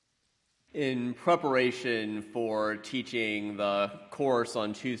In preparation for teaching the course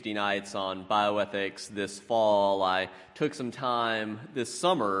on Tuesday nights on bioethics this fall, I took some time this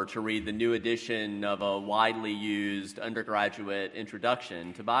summer to read the new edition of a widely used undergraduate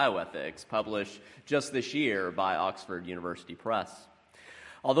introduction to bioethics, published just this year by Oxford University Press.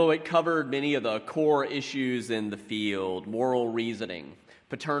 Although it covered many of the core issues in the field, moral reasoning,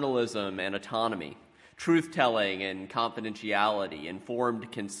 paternalism and autonomy, truth-telling and confidentiality,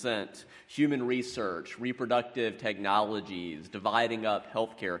 informed consent, human research, reproductive technologies, dividing up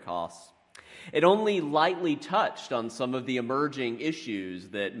healthcare costs. It only lightly touched on some of the emerging issues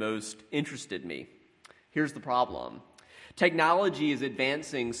that most interested me. Here's the problem. Technology is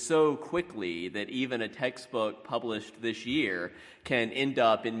advancing so quickly that even a textbook published this year can end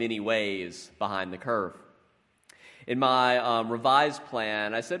up in many ways behind the curve. In my revised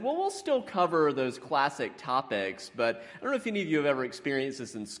plan, I said, well, we'll still cover those classic topics, but I don't know if any of you have ever experienced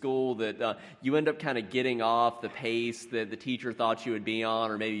this in school, that you end up kind of getting off the pace that the teacher thought you would be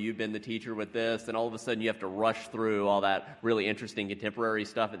on, or maybe you've been the teacher with this, and all of a sudden you have to rush through all that really interesting contemporary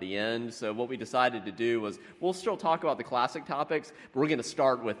stuff at the end. So what we decided to do was we'll still talk about the classic topics, but we're going to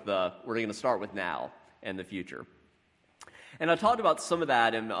start with now and the future. And I talked about some of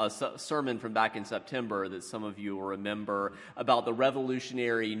that in a sermon from back in September that some of you will remember about the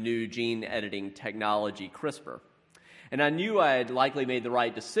revolutionary new gene editing technology, CRISPR. And I knew I had likely made the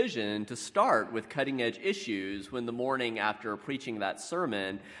right decision to start with cutting-edge issues when the morning after preaching that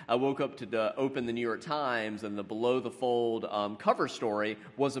sermon, I woke up to open the New York Times, and the below-the-fold cover story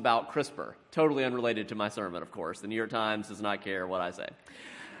was about CRISPR. Totally unrelated to my sermon, of course. The New York Times does not care what I say.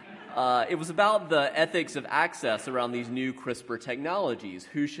 It was about the ethics of access around these new CRISPR technologies.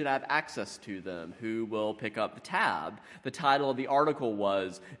 Who should have access to them? Who will pick up the tab? The title of the article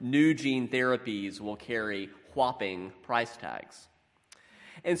was, New Gene Therapies Will Carry Whopping Price Tags.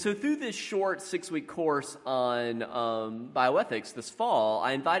 And so through this short 6-week course on bioethics this fall,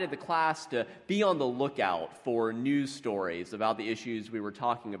 I invited the class to be on the lookout for news stories about the issues we were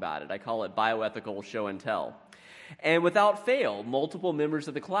talking about. I call it bioethical show and tell. And without fail, multiple members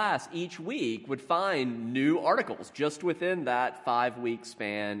of the class each week would find new articles just within that 5-week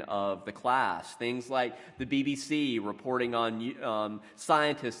span of the class. Things like the BBC reporting on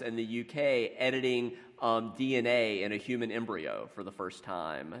scientists in the UK editing DNA in a human embryo for the first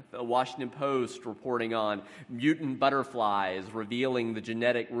time. The Washington Post reporting on mutant butterflies revealing the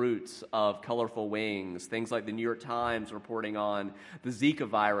genetic roots of colorful wings. Things like the New York Times reporting on the Zika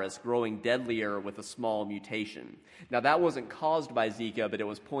virus growing deadlier with a small mutation. Now, that wasn't caused by Zika, but it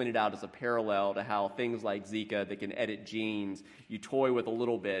was pointed out as a parallel to how things like Zika that can edit genes, you toy with a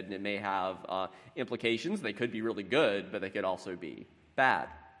little bit, and it may have implications. They could be really good, but they could also be bad.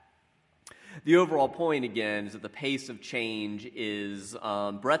 The overall point, again, is that the pace of change is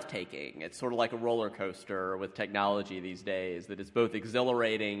breathtaking. It's sort of like a roller coaster with technology these days that is both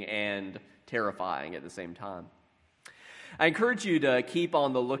exhilarating and terrifying at the same time. I encourage you to keep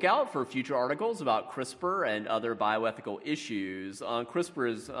on the lookout for future articles about CRISPR and other bioethical issues.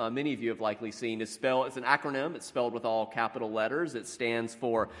 CRISPR, as many of you have likely seen, it's an acronym. It's spelled with all capital letters. It stands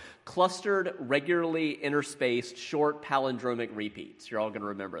for Clustered Regularly Interspaced Short Palindromic Repeats. You're all going to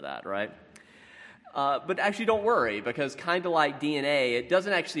remember that, right? But actually don't worry, because kind of like DNA, it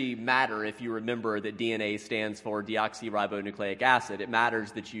doesn't actually matter if you remember that DNA stands for deoxyribonucleic acid. It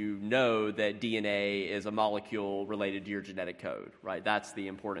matters that you know that DNA is a molecule related to your genetic code, right? That's the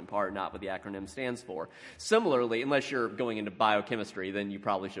important part, not what the acronym stands for. Similarly, unless you're going into biochemistry, then you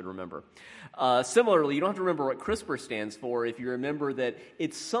probably should remember. Similarly, you don't have to remember what CRISPR stands for if you remember that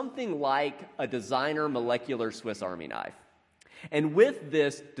it's something like a designer molecular Swiss Army knife. And with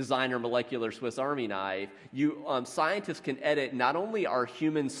this designer molecular Swiss Army knife, scientists can edit not only our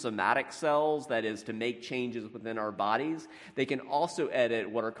human somatic cells, that is, to make changes within our bodies, they can also edit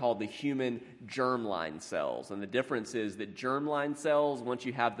what are called the human germline cells. And the difference is that germline cells, once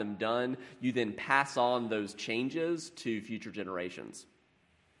you have them done, you then pass on those changes to future generations.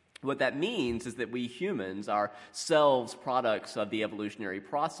 What that means is that we humans, ourselves products of the evolutionary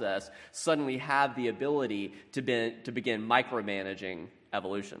process, suddenly have the ability to begin micromanaging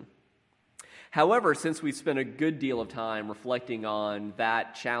evolution. However, since we spent a good deal of time reflecting on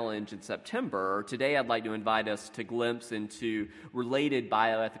that challenge in September, today I'd like to invite us to glimpse into related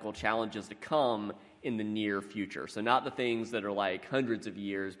bioethical challenges to come in the near future. So not the things that are like hundreds of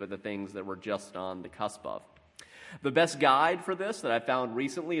years, but the things that we're just on the cusp of. The best guide for this that I found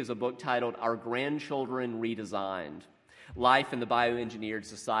recently is a book titled Our Grandchildren Redesigned. Life in the Bioengineered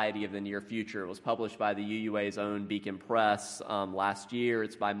Society of the Near Future. It was published by the UUA's own Beacon Press last year.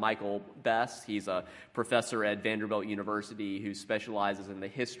 It's by Michael Bess. He's a professor at Vanderbilt University who specializes in the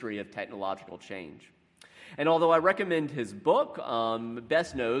history of technological change. And although I recommend his book,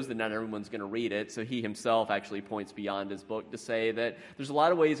 Bess knows that not everyone's going to read it, so he himself actually points beyond his book to say that there's a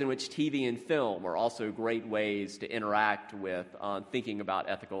lot of ways in which TV and film are also great ways to interact with thinking about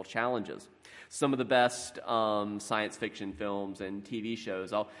ethical challenges. Some of the best science fiction films and TV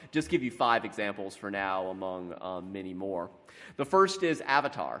shows. I'll just give you 5 examples for now among many more. The first is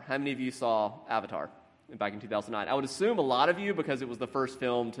Avatar. How many of you saw Avatar back in 2009? I would assume a lot of you, because it was the first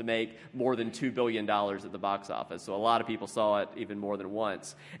film to make more than $2 billion at the box office. So a lot of people saw it even more than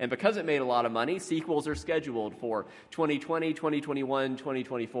once. And because it made a lot of money, sequels are scheduled for 2020, 2021,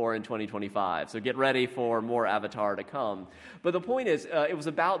 2024, and 2025. So get ready for more Avatar to come. But the point is, it was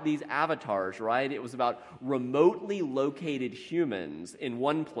about these avatars, right? It was about remotely located humans in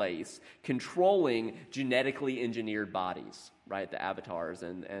one place controlling genetically engineered bodies, right, the avatars,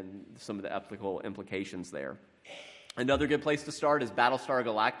 and some of the ethical implications there. Another good place to start is Battlestar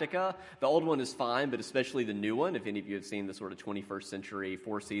Galactica. The old one is fine, but especially the new one, if any of you have seen the sort of 21st century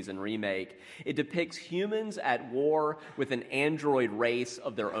 4-season remake, it depicts humans at war with an android race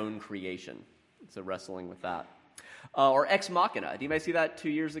of their own creation. So wrestling with that. Or Ex Machina. Did anybody see that 2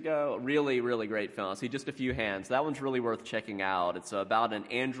 years ago? Really, really great film. I see just a few hands. That one's really worth checking out. It's about an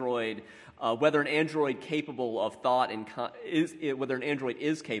android, whether an android capable of thought and whether an android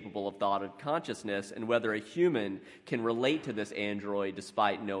is capable of thought and consciousness, and whether a human can relate to this android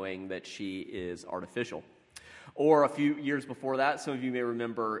despite knowing that she is artificial. Or a few years before that, some of you may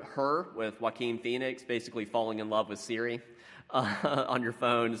remember Her with Joaquin Phoenix, basically falling in love with Siri. On your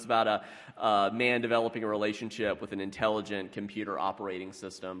phone. It's about a man developing a relationship with an intelligent computer operating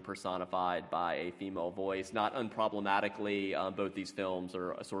system personified by a female voice. Not unproblematically, both these films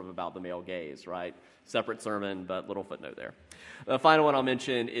are sort of about the male gaze, right? Separate sermon, but little footnote there. The final one I'll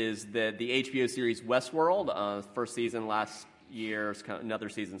mention is the HBO series Westworld. First season last year, another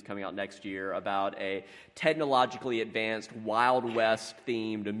season's coming out next year, about a technologically advanced Wild West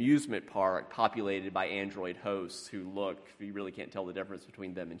themed amusement park populated by android hosts who you really can't tell the difference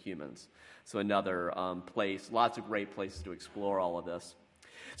between them and humans. So another place, lots of great places to explore all of this.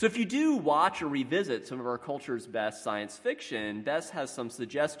 So if you do watch or revisit some of our culture's best science fiction, Bess has some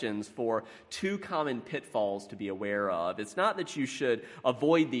suggestions for 2 common pitfalls to be aware of. It's not that you should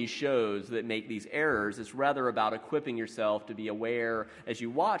avoid these shows that make these errors. It's rather about equipping yourself to be aware as you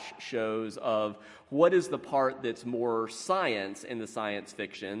watch shows of what is the part that's more science in the science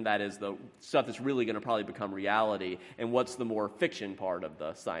fiction, that is the stuff that's really going to probably become reality, and what's the more fiction part of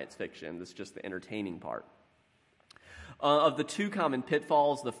the science fiction, that's just the entertaining part. Of the 2 common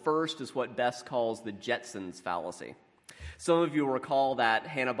pitfalls, the first is what Bess calls the Jetsons fallacy. Some of you will recall that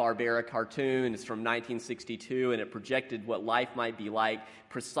Hanna-Barbera cartoon. It's from 1962, and it projected what life might be like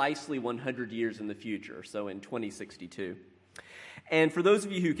precisely 100 years in the future, so in 2062. And for those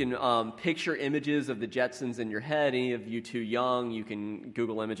of you who can picture images of the Jetsons in your head, any of you too young, you can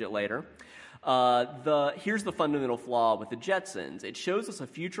Google image it later. Here's the fundamental flaw with the Jetsons. It shows us a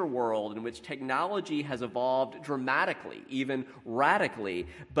future world in which technology has evolved dramatically, even radically,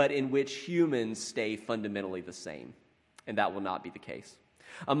 but in which humans stay fundamentally the same. And that will not be the case.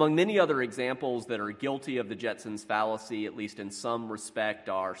 Among many other examples that are guilty of the Jetsons fallacy, at least in some respect,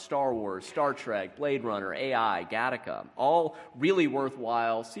 are Star Wars, Star Trek, Blade Runner, AI, Gattaca, all really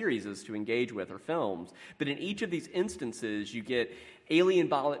worthwhile series to engage with or films. But in each of these instances, you get alien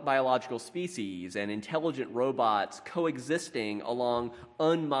biological species and intelligent robots coexisting along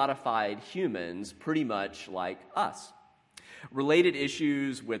unmodified humans, pretty much like us. Related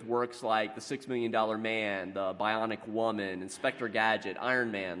issues with works like The $6 Million Man, The Bionic Woman, Inspector Gadget, Iron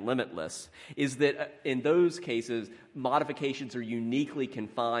Man, Limitless, is that in those cases, modifications are uniquely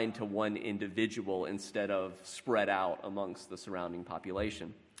confined to one individual instead of spread out amongst the surrounding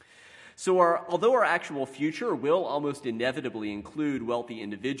population. So although our actual future will almost inevitably include wealthy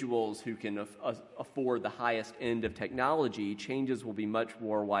individuals who can afford the highest end of technology, changes will be much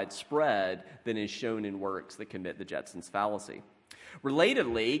more widespread than is shown in works that commit the Jetsons fallacy.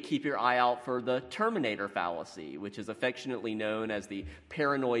 Relatedly, keep your eye out for the Terminator fallacy, which is affectionately known as the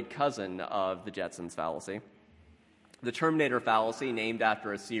paranoid cousin of the Jetsons fallacy. The Terminator fallacy, named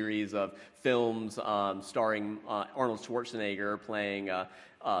after a series of films starring Arnold Schwarzenegger playing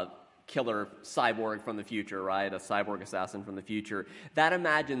killer cyborg from the future, right? A cyborg assassin from the future. That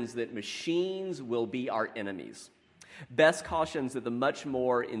imagines that machines will be our enemies. Bess cautions that the much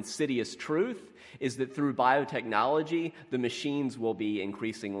more insidious truth is that through biotechnology, the machines will be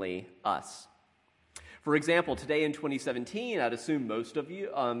increasingly us. For example, today in 2017, I'd assume most of you,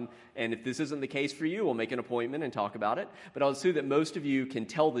 and if this isn't the case for you, we'll make an appointment and talk about it, but I'll assume that most of you can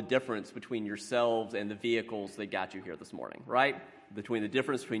tell the difference between yourselves and the vehicles that got you here this morning, right? Between the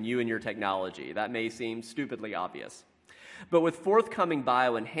difference between you and your technology. That may seem stupidly obvious. But with forthcoming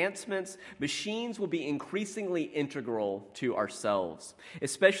bioenhancements, machines will be increasingly integral to ourselves,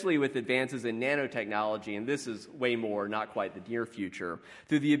 especially with advances in nanotechnology, and this is way more, not quite the near future,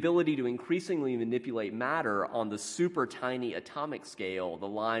 through the ability to increasingly manipulate matter on the super tiny atomic scale. The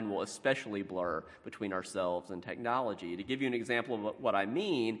line will especially blur between ourselves and technology. To give you an example of what I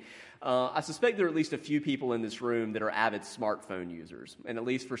mean, I suspect there are at least a few people in this room that are avid smartphone users. And at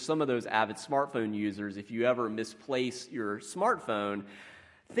least for some of those avid smartphone users, if you ever misplace your smartphone,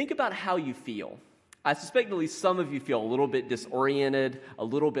 think about how you feel. I suspect at least some of you feel a little bit disoriented, a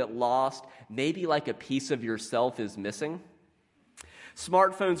little bit lost, maybe like a piece of yourself is missing.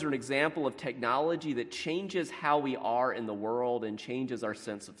 Smartphones are an example of technology that changes how we are in the world and changes our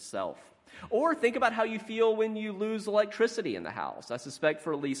sense of self. Or think about how you feel when you lose electricity in the house. I suspect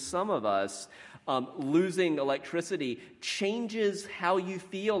for at least some of us, losing electricity changes how you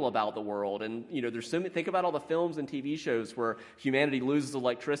feel about the world. And, there's so many, think about all the films and TV shows where humanity loses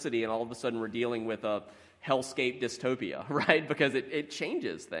electricity and all of a sudden we're dealing with a hellscape dystopia, right? Because it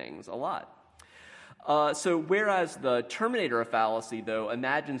changes things a lot. So whereas the Terminator fallacy, though,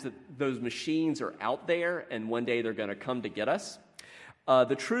 imagines that those machines are out there and one day they're going to come to get us,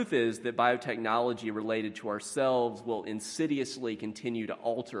 the truth is that biotechnology related to ourselves will insidiously continue to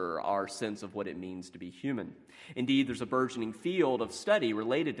alter our sense of what it means to be human. Indeed, there's a burgeoning field of study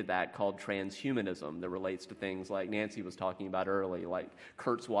related to that called transhumanism that relates to things like Nancy was talking about earlier, like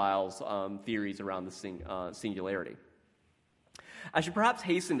Kurzweil's theories around the singularity. I should perhaps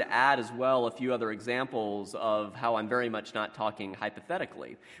hasten to add as well a few other examples of how I'm very much not talking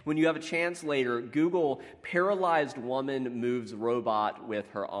hypothetically. When you have a chance later, Google paralyzed woman moves robot with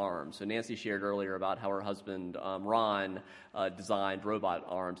her arms. So Nancy shared earlier about how her husband, Ron, designed robot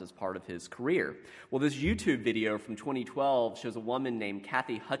arms as part of his career. Well, this YouTube video from 2012 shows a woman named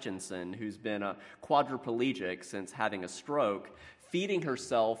Kathy Hutchinson, who's been a quadriplegic since having a stroke, feeding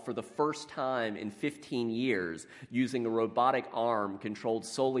herself for the first time in 15 years using a robotic arm controlled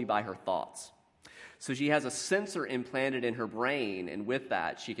solely by her thoughts. So she has a sensor implanted in her brain, and with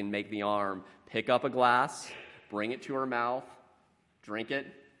that, she can make the arm pick up a glass, bring it to her mouth, drink it,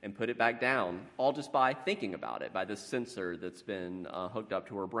 and put it back down, all just by thinking about it, by this sensor that's been hooked up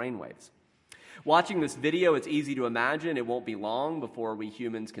to her brainwaves. Watching this video, it's easy to imagine it won't be long before we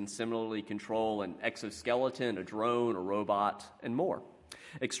humans can similarly control an exoskeleton, a drone, a robot, and more.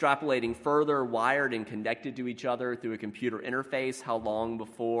 Extrapolating further, wired and connected to each other through a computer interface, how long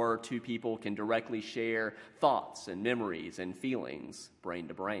before two people can directly share thoughts and memories and feelings, brain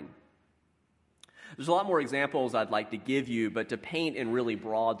to brain? There's a lot more examples I'd like to give you, but to paint in really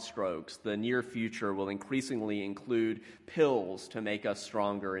broad strokes, the near future will increasingly include pills to make us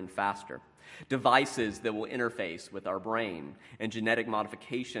stronger and faster, devices that will interface with our brain, and genetic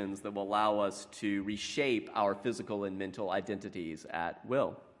modifications that will allow us to reshape our physical and mental identities at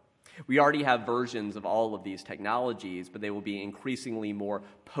will. We already have versions of all of these technologies, but they will be increasingly more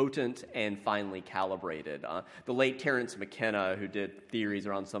potent and finely calibrated. The late Terence McKenna, who did theories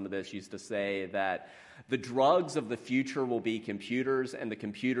around some of this, used to say that the drugs of the future will be computers, and the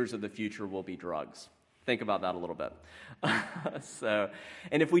computers of the future will be drugs. Think about that a little bit.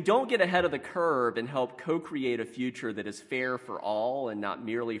 And if we don't get ahead of the curve and help co-create a future that is fair for all and not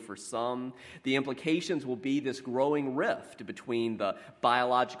merely for some, the implications will be this growing rift between the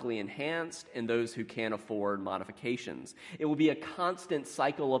biologically enhanced and those who can't afford modifications. It will be a constant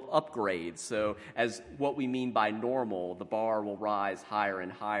cycle of upgrades. So as what we mean by normal, the bar will rise higher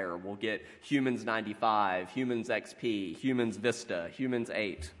and higher. We'll get Humans 95, Humans XP, Humans Vista, Humans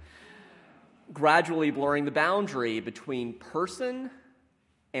 8. Gradually blurring the boundary between person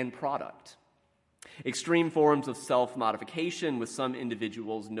and product. Extreme forms of self-modification with some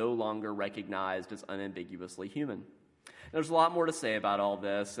individuals no longer recognized as unambiguously human. There's a lot more to say about all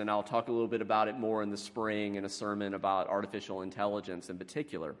this, and I'll talk a little bit about it more in the spring in a sermon about artificial intelligence in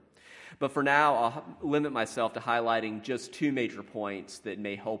particular. But for now, I'll limit myself to highlighting just two major points that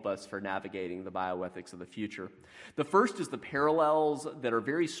may help us for navigating the bioethics of the future. The first is the parallels that are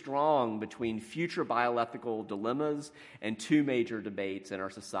very strong between future bioethical dilemmas and two major debates in our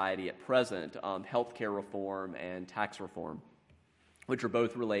society at present, healthcare reform and tax reform, which are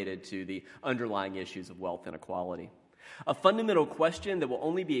both related to the underlying issues of wealth inequality. A fundamental question that will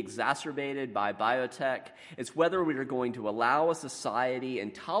only be exacerbated by biotech is whether we are going to allow a society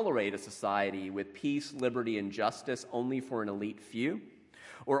and tolerate a society with peace, liberty, and justice only for an elite few,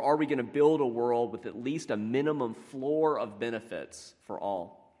 Or are we going to build a world with at least a minimum floor of benefits for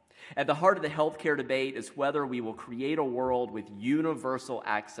all? At the heart of the healthcare debate is whether we will create a world with universal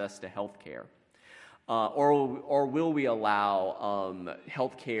access to healthcare. Or will we allow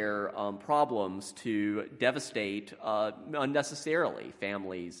healthcare problems to devastate unnecessarily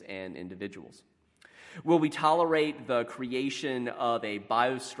families and individuals? Will we tolerate the creation of a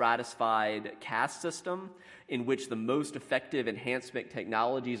biostratified caste system in which the most effective enhancement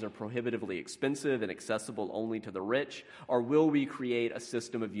technologies are prohibitively expensive and accessible only to the rich? Or will we create a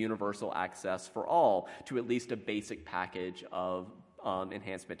system of universal access for all to at least a basic package of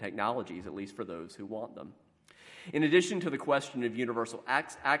enhancement technologies, at least for those who want them? In addition to the question of universal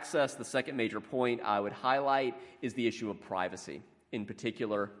access, the second major point I would highlight is the issue of privacy, in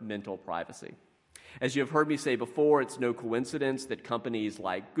particular mental privacy. As you have heard me say before, it's no coincidence that companies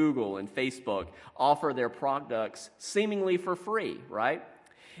like Google and Facebook offer their products seemingly for free, right?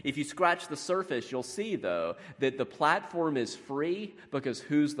 If you scratch the surface, you'll see, though, that the platform is free because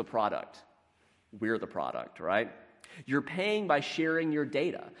who's the product? We're the product, right? You're paying by sharing your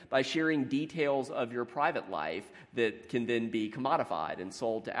data, by sharing details of your private life that can then be commodified and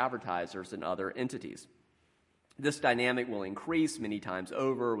sold to advertisers and other entities. This dynamic will increase many times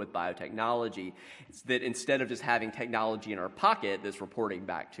over with biotechnology. It's that instead of just having technology in our pocket that's reporting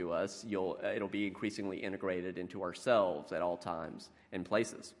back to us, it'll be increasingly integrated into ourselves at all times and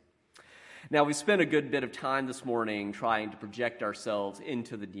places. Now, we spent a good bit of time this morning trying to project ourselves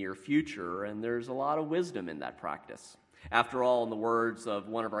into the near future, and there's a lot of wisdom in that practice. After all, in the words of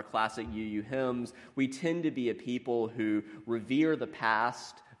one of our classic UU hymns, we tend to be a people who revere the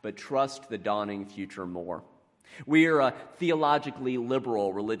past but trust the dawning future more. We are a theologically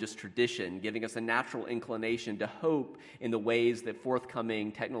liberal religious tradition, giving us a natural inclination to hope in the ways that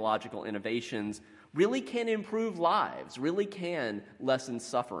forthcoming technological innovations really can improve lives, really can lessen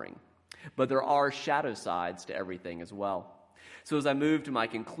suffering. But there are shadow sides to everything as well. So as I move to my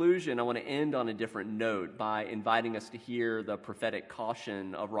conclusion, I want to end on a different note by inviting us to hear the prophetic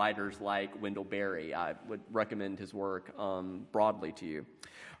caution of writers like Wendell Berry. I would recommend his work broadly to you.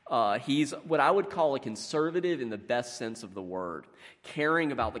 He's what I would call a conservative in the best sense of the word,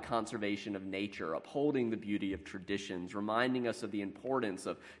 caring about the conservation of nature, upholding the beauty of traditions, reminding us of the importance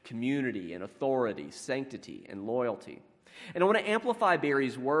of community and authority, sanctity and loyalty. And I want to amplify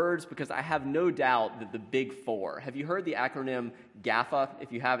Berry's words because I have no doubt that the Big Four, have you heard the acronym GAFA?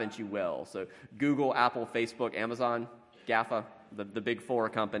 If you haven't, you will. So Google, Apple, Facebook, Amazon, GAFA, the Big Four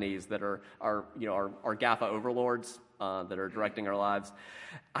companies that are GAFA overlords that are directing our lives.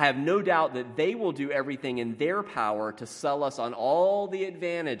 I have no doubt that they will do everything in their power to sell us on all the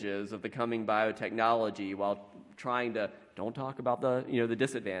advantages of the coming biotechnology while trying to don't talk about the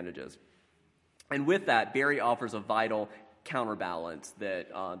disadvantages. And with that, Berry offers a vital counterbalance that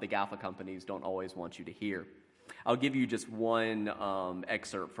the GAFA companies don't always want you to hear. I'll give you just one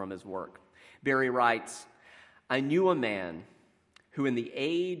excerpt from his work. Berry writes, "I knew a man who in the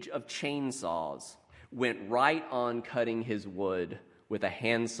age of chainsaws went right on cutting his wood with a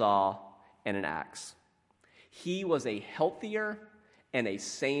handsaw and an axe. He was a healthier and a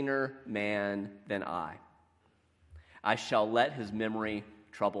saner man than I. I shall let his memory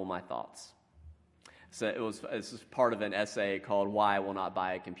trouble my thoughts." So this is part of an essay called "Why I Will Not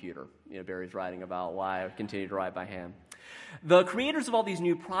Buy a Computer." Berry's writing about why I continue to write by hand. The creators of all these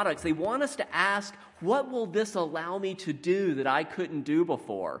new products, they want us to ask, what will this allow me to do that I couldn't do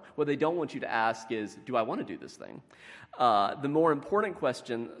before? What they don't want you to ask is, do I want to do this thing? The more important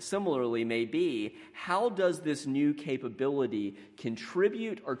question, similarly, may be, how does this new capability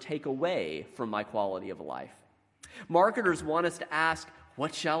contribute or take away from my quality of life? Marketers want us to ask,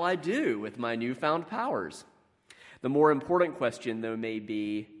 what shall I do with my newfound powers? The more important question, though, may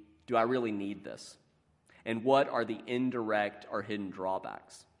be, do I really need this? And what are the indirect or hidden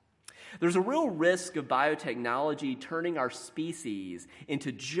drawbacks? There's a real risk of biotechnology turning our species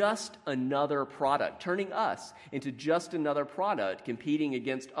into just another product, turning us into just another product, competing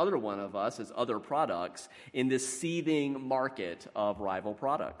against other one of us as other products in this seething market of rival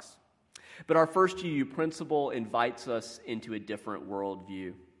products. But our first UU principle invites us into a different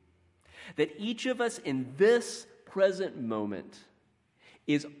worldview. That each of us in this present moment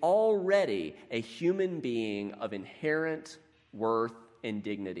is already a human being of inherent worth and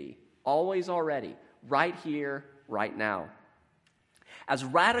dignity. Always already. Right here, right now. As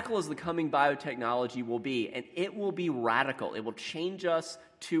radical as the coming biotechnology will be, and it will be radical, it will change us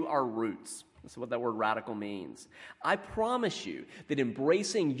to our roots. That's what that word radical means. I promise you that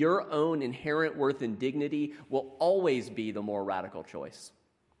embracing your own inherent worth and dignity will always be the more radical choice.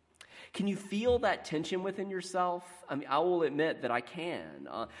 Can you feel that tension within yourself? I mean, I will admit that I can.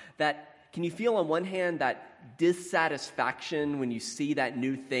 Can you feel on one hand that dissatisfaction when you see that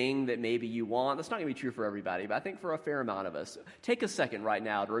new thing that maybe you want? That's not going to be true for everybody, but I think for a fair amount of us. Take a second right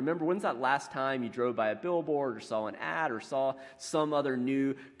now to remember, when's that last time you drove by a billboard or saw an ad or saw some other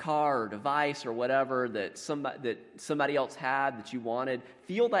new car or device or whatever that somebody else had that you wanted?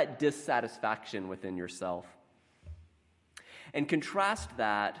 Feel that dissatisfaction within yourself. And contrast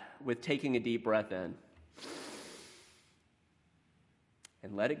that with taking a deep breath in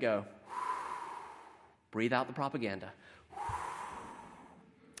and let it go. Breathe out the propaganda.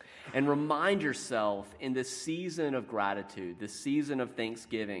 And remind yourself in this season of gratitude, this season of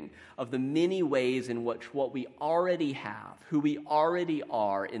thanksgiving, of the many ways in which what we already have, who we already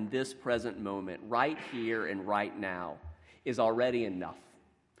are in this present moment, right here and right now, is already enough.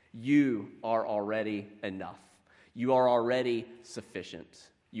 You are already enough. You are already sufficient.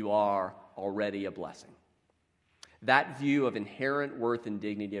 You are already a blessing. That view of inherent worth and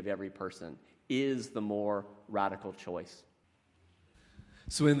dignity of every person is the more radical choice.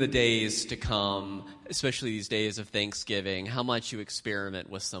 So in the days to come, especially these days of Thanksgiving, how might you experiment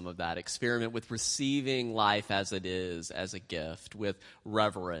with some of that? Experiment with receiving life as it is, as a gift, with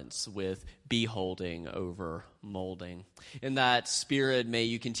reverence, with beholding over molding. In that spirit, may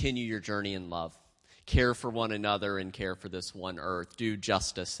you continue your journey in love. Care for one another and care for this one earth. Do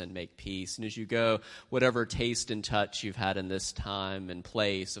justice and make peace. And as you go, whatever taste and touch you've had in this time and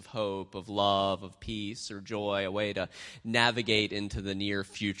place of hope, of love, of peace or joy, a way to navigate into the near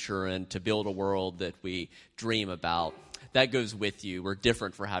future and to build a world that we dream about, that goes with you. We're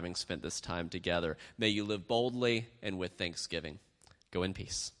different for having spent this time together. May you live boldly and with thanksgiving. Go in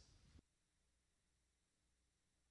peace.